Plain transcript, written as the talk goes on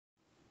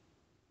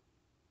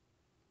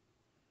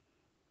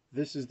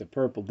This is the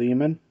purple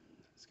demon.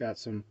 It's got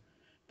some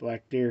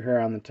black deer hair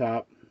on the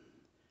top.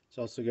 It's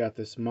also got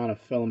this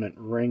monofilament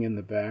ring in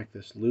the back,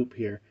 this loop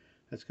here.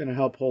 That's going to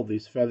help hold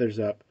these feathers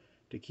up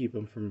to keep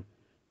them from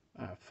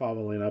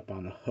fobbling up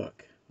on the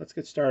hook. Let's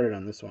get started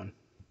on this one.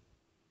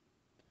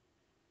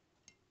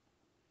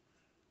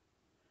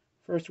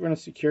 First, we're going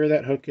to secure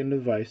that hook into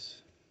the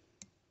vise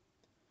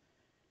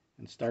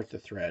and start the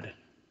thread.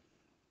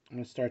 I'm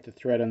going to start the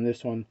thread on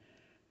this one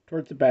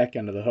towards the back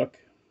end of the hook.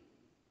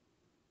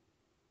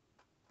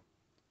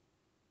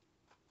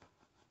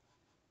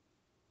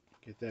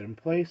 Get that in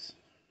place,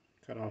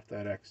 cut off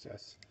that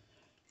excess.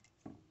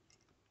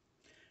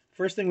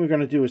 First thing we're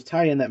going to do is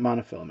tie in that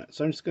monofilament.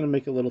 So I'm just going to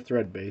make a little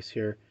thread base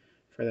here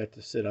for that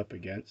to sit up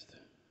against.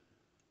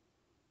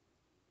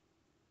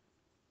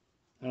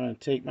 I'm going to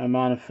take my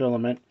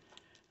monofilament.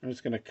 I'm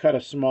just going to cut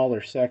a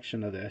smaller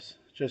section of this,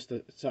 just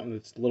something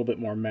that's a little bit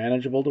more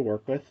manageable to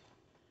work with.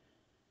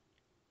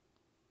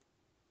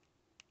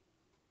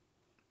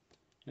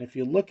 And if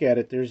you look at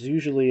it, there's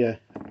usually a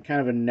kind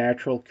of a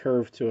natural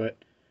curve to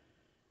it.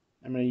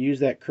 I'm going to use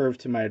that curve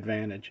to my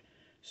advantage.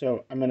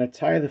 So I'm going to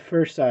tie the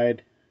first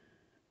side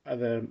of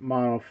the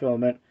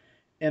monofilament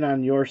in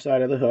on your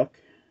side of the hook.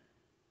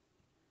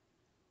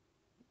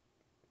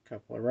 A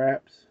couple of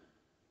wraps.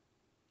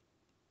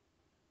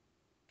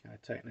 Kind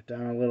of tighten it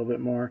down a little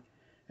bit more.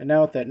 And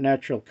now with that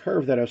natural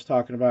curve that I was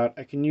talking about,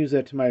 I can use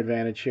that to my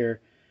advantage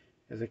here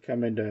as I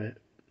come in to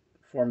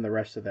form the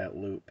rest of that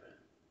loop.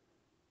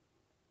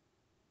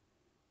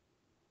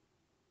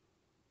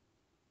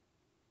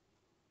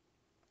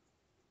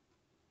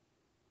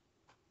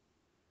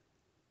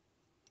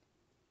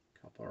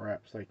 Couple of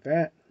wraps like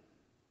that.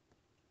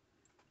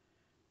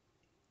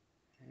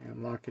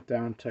 And lock it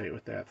down tight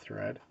with that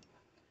thread.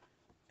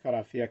 Cut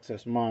off the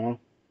excess mono.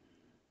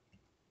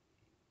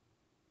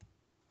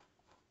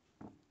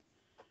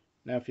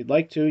 Now if you'd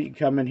like to, you can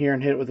come in here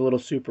and hit it with a little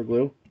super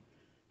glue.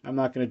 I'm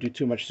not going to do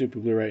too much super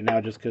glue right now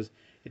just because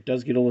it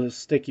does get a little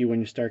sticky when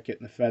you start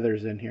getting the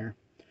feathers in here.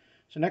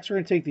 So next we're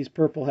going to take these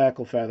purple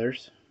hackle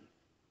feathers.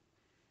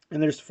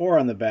 And there's 4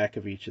 on the back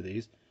of each of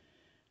these.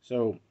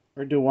 So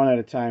we're going to do one at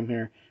a time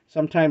here.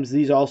 Sometimes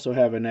these also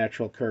have a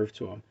natural curve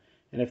to them.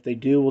 And if they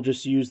do, we'll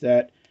just use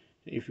that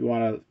if you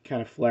want to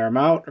kind of flare them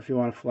out or if you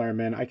want to flare them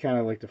in. I kind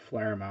of like to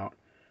flare them out.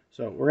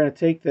 So we're going to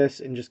take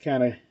this and just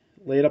kind of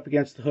lay it up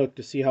against the hook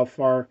to see how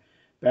far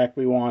back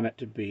we want it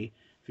to be.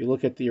 If you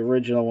look at the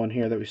original one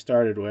here that we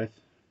started with,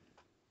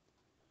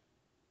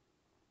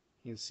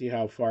 you can see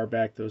how far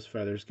back those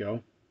feathers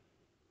go.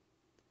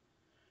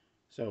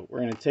 So we're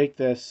going to take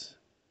this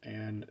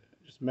and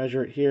just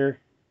measure it here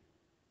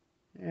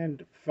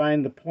and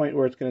find the point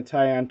where it's going to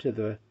tie onto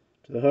the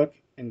hook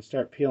and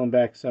start peeling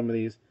back some of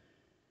these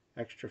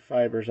extra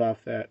fibers off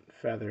that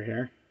feather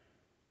here,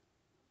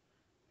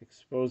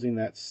 exposing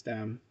that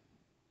stem.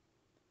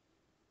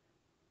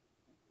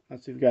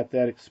 Once we've got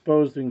that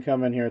exposed, we can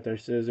come in here with our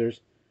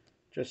scissors,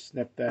 just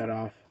snip that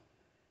off,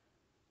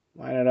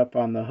 line it up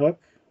on the hook,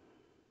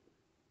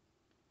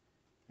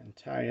 and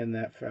tie in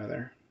that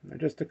feather. And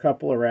just a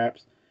couple of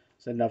wraps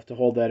is enough to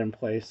hold that in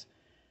place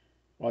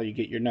while you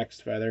get your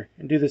next feather.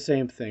 And do the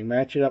same thing,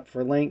 match it up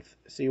for length,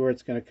 see where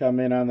it's going to come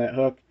in on that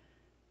hook,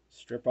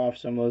 strip off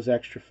some of those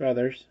extra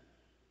feathers,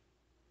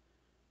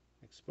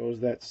 expose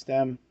that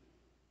stem,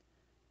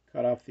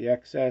 cut off the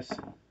excess,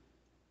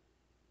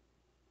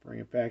 bring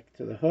it back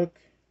to the hook,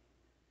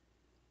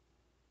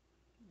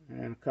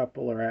 and a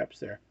couple of wraps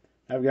there.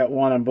 I've got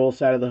one on both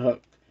sides of the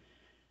hook.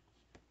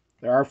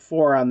 There are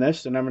 4 on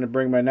this, and I'm going to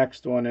bring my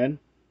next one in.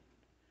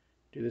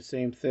 Do the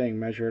same thing,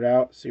 measure it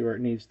out, see where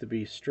it needs to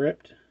be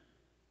stripped.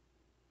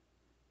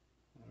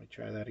 Let me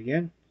try that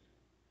again.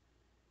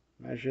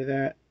 Measure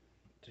that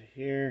to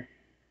here.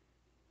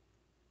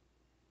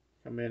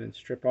 Come in and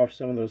strip off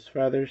some of those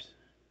feathers.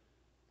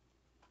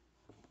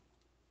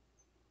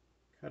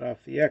 Cut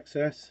off the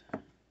excess.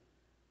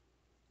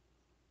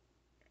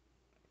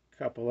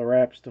 Couple of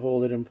wraps to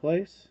hold it in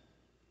place.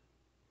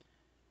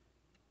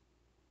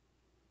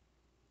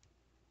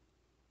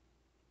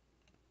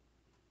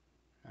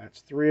 That's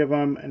 3 of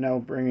them, and now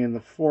bring in the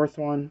 4th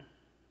one.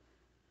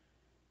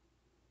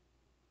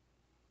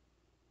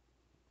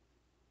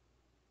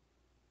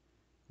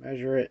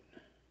 Measure it,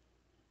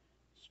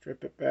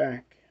 strip it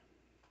back.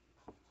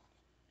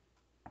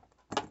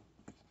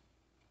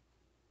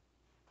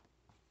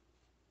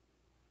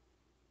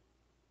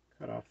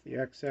 Cut off the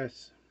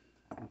excess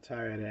and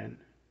tie it in.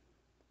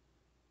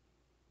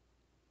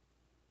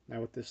 Now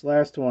with this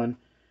last one,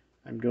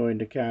 I'm going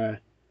to kind of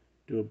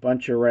do a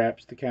bunch of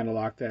wraps to kind of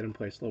lock that in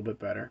place a little bit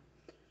better.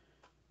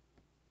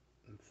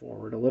 And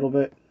forward a little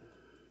bit.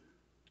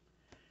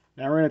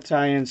 Now we're going to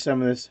tie in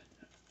some of this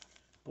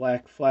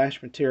black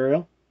flash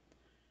material.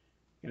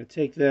 I'm going to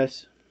take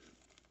this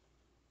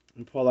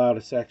and pull out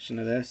a section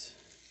of this.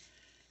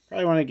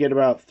 Probably want to get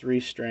about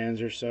 3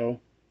 strands or so.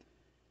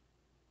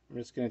 I'm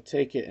just going to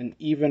take it and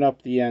even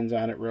up the ends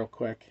on it real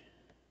quick.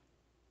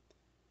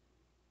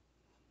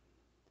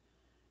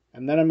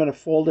 And then I'm going to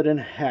fold it in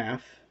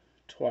half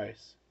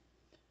twice.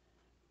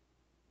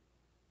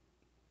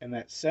 And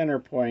that center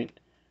point,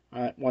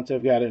 once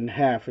I've got it in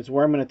half, is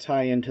where I'm going to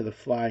tie into the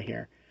fly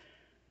here.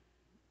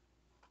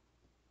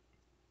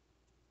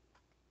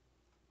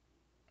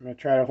 I'm going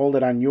to try to hold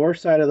it on your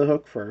side of the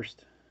hook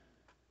first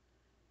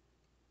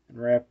and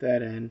wrap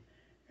that in.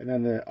 And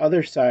then the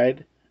other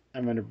side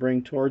I'm going to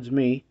bring towards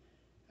me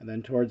and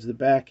then towards the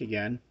back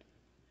again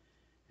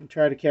and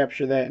try to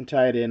capture that and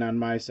tie it in on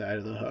my side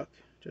of the hook.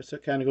 Just so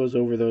it kind of goes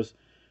over those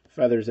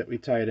feathers that we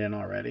tied in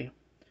already.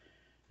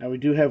 Now we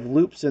do have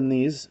loops in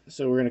these,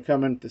 so we're going to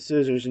come in with the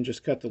scissors and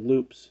just cut the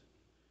loops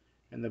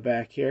in the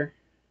back here.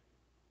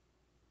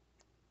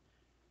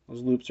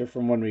 Those loops are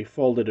from when we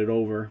folded it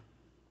over.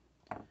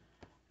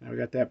 Now we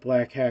got that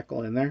black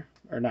hackle in there,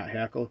 or not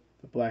hackle,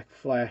 the black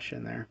flash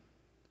in there.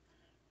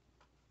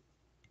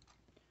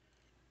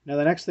 Now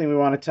the next thing we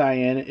want to tie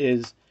in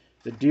is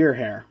the deer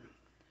hair.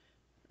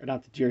 Or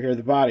not the deer hair,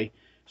 the body.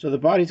 So the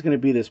body's going to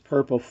be this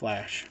purple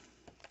flash.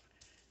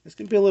 This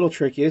can be a little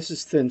tricky. This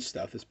is thin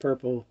stuff, this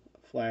purple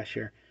flash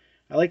here.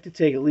 I like to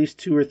take at least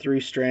 2 or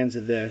 3 strands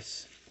of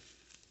this.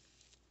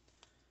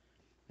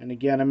 And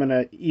again, I'm going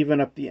to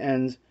even up the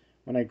ends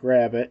when I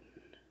grab it.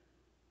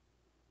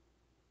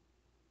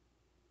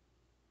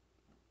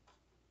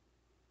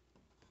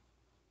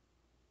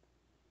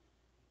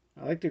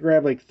 I like to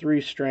grab like 3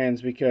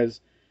 strands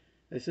because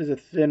this is a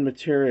thin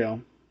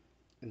material.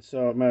 And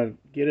so I'm going to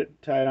get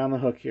it tied on the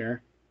hook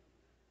here.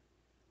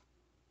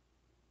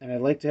 And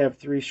I'd like to have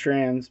 3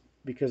 strands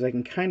because I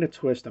can kind of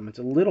twist them. It's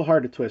a little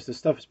hard to twist. This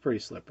stuff is pretty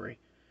slippery.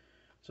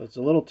 So it's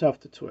a little tough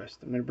to twist.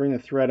 I'm going to bring the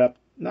thread up,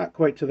 not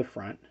quite to the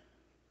front,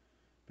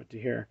 but to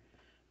here.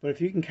 But if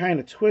you can kind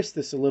of twist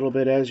this a little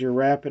bit as you're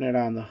wrapping it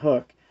on the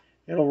hook,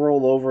 it'll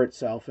roll over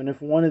itself. And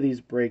if one of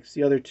these breaks,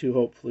 the other 2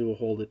 hopefully will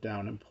hold it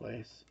down in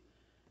place.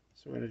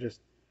 So we're going to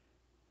just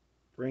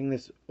bring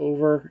this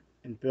over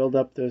and build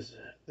up this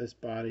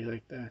body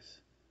like this.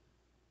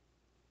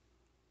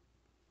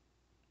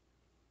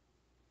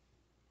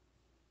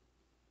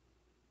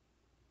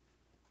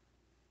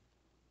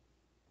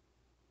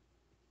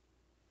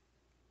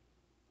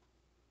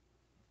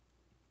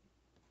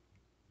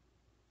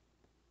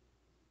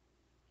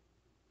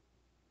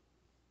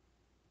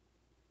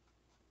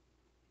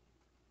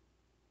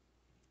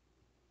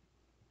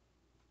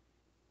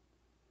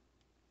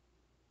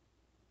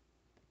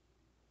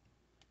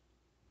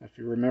 If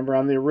you remember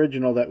on the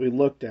original that we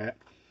looked at,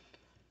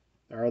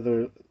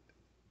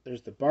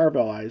 there's the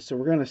barbell eyes, so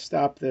we're going to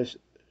stop this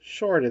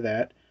short of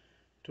that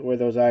to where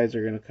those eyes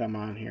are going to come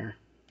on here.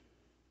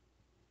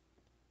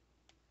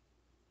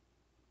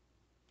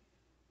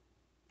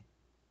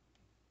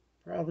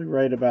 Probably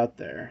right about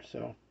there.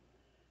 So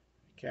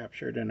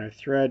captured in our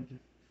thread,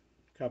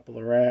 a couple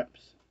of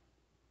wraps.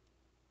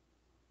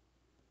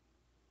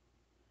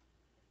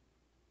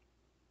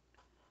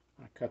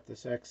 I'll cut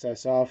this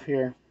excess off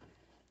here.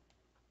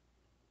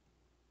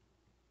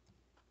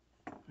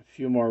 A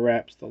few more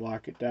wraps to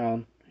lock it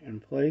down in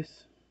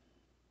place.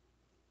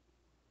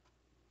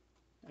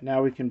 And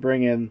now we can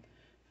bring in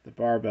the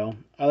barbell.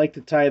 I like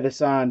to tie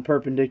this on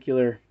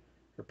perpendicular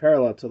or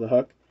parallel to the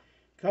hook.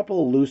 A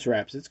couple of loose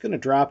wraps. It's going to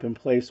drop in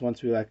place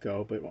once we let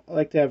go, but I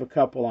like to have a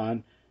couple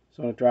on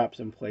so when it drops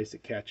in place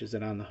it catches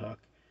it on the hook.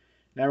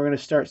 Now we're going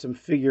to start some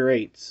figure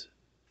eights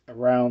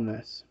around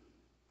this.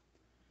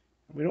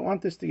 We don't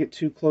want this to get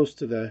too close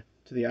to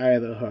the eye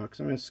of the hook,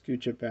 so I'm going to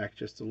scooch it back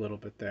just a little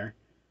bit there.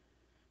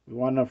 We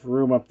want enough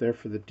room up there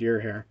for the deer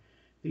hair.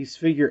 These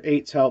figure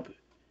eights help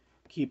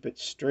keep it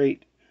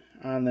straight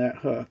on that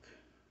hook.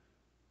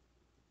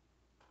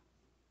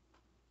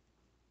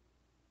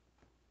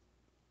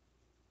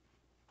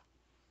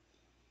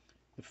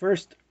 The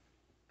first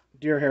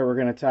deer hair we're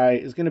going to tie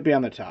is going to be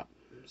on the top.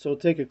 So we'll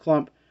take a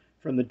clump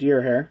from the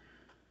deer hair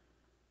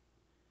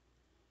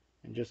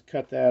and just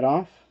cut that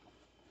off.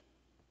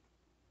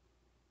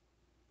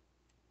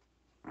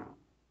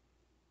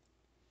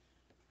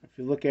 If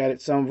you look at it,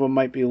 some of them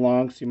might be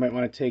long, so you might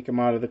want to take them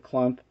out of the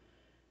clump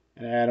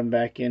and add them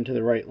back into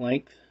the right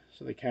length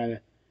so they kind of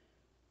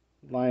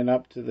line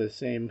up to the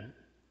same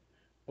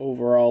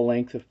overall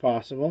length if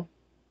possible.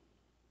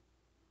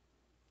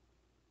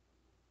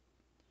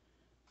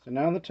 So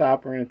now on the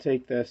top, we're going to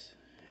take this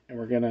and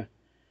we're going to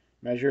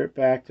measure it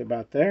back to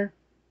about there.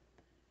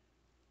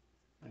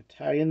 I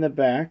tie in the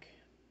back.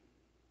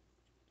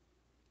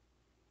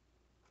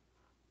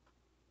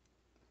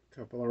 A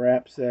couple of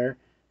wraps there.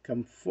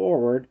 Come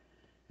forward.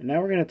 And now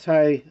we're going to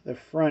tie the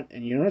front.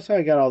 And you notice how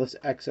I got all this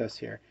excess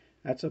here.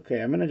 That's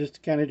okay. I'm going to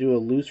just kind of do a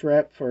loose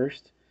wrap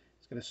first.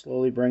 It's going to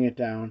slowly bring it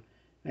down.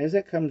 And as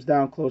it comes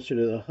down closer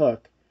to the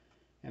hook,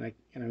 and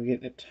I'm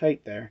getting it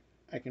tight there,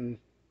 I can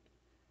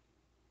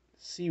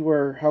see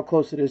how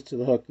close it is to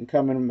the hook and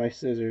come in with my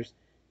scissors,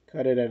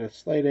 cut it at a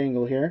slight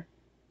angle here,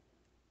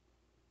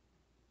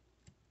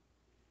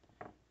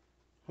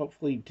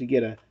 hopefully to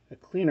get a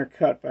cleaner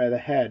cut by the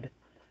head.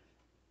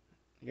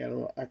 You got a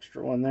little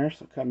extra one there,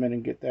 so come in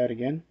and get that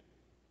again.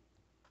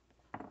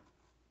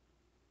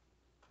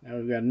 Now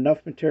we've got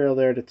enough material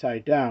there to tie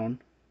down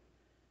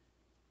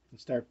and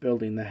start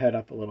building the head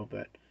up a little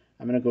bit.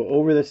 I'm going to go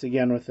over this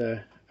again with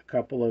a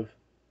couple of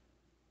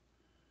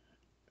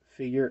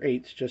figure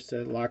eights just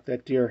to lock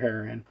that deer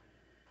hair in,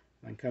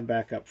 and come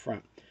back up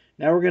front.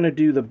 Now we're going to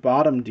do the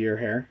bottom deer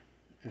hair.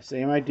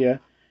 Same idea.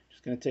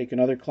 Just going to take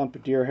another clump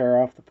of deer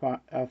hair off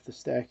the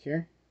stack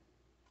here.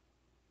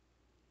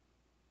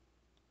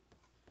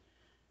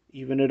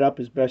 Even it up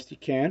as best you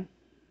can,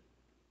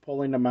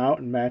 pulling them out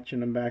and matching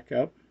them back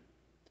up.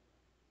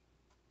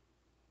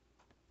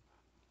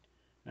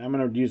 Now I'm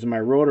going to use my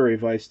rotary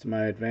vise to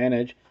my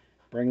advantage.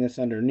 Bring this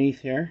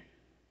underneath here.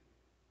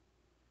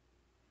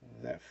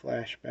 That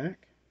flashback.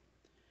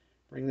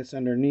 Bring this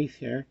underneath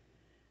here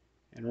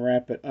and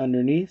wrap it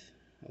underneath.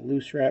 A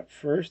loose wrap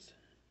first.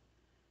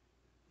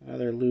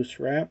 Another loose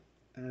wrap.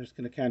 And I'm just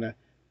going to kind of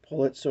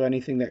pull it so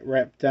anything that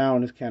wrapped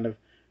down is kind of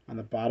on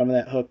the bottom of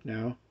that hook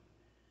now.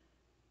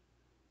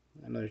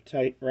 Another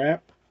tight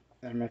wrap.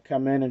 I'm going to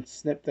come in and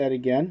snip that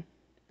again.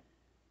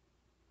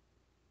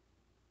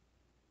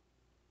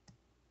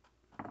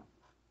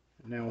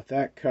 Now with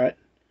that cut,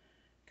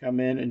 come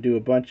in and do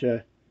a bunch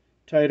of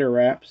tighter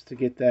wraps to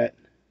get that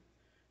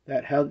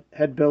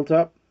head built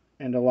up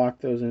and to lock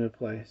those into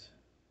place.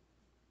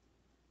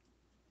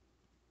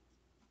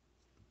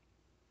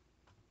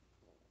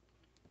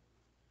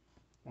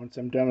 Once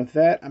I'm done with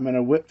that, I'm going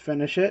to whip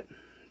finish it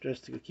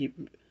just to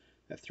keep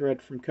that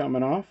thread from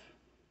coming off.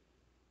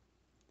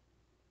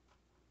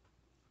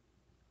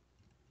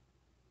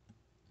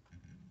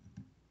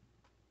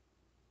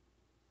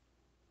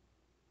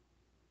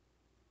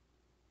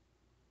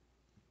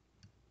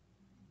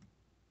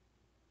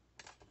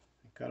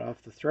 Cut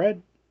off the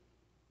thread.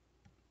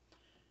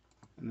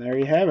 And there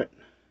you have it,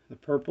 the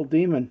purple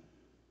demon.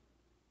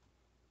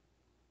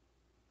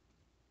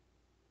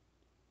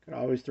 Could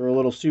always throw a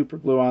little super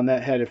glue on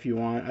that head if you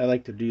want. I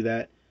like to do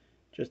that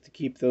just to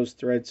keep those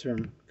threads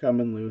from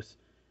coming loose.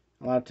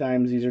 A lot of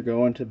times these are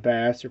going to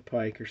bass or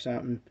pike or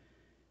something.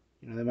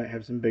 You know, they might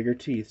have some bigger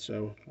teeth,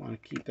 so I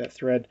want to keep that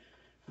thread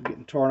from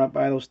getting torn up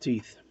by those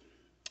teeth.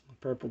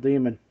 Purple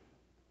demon.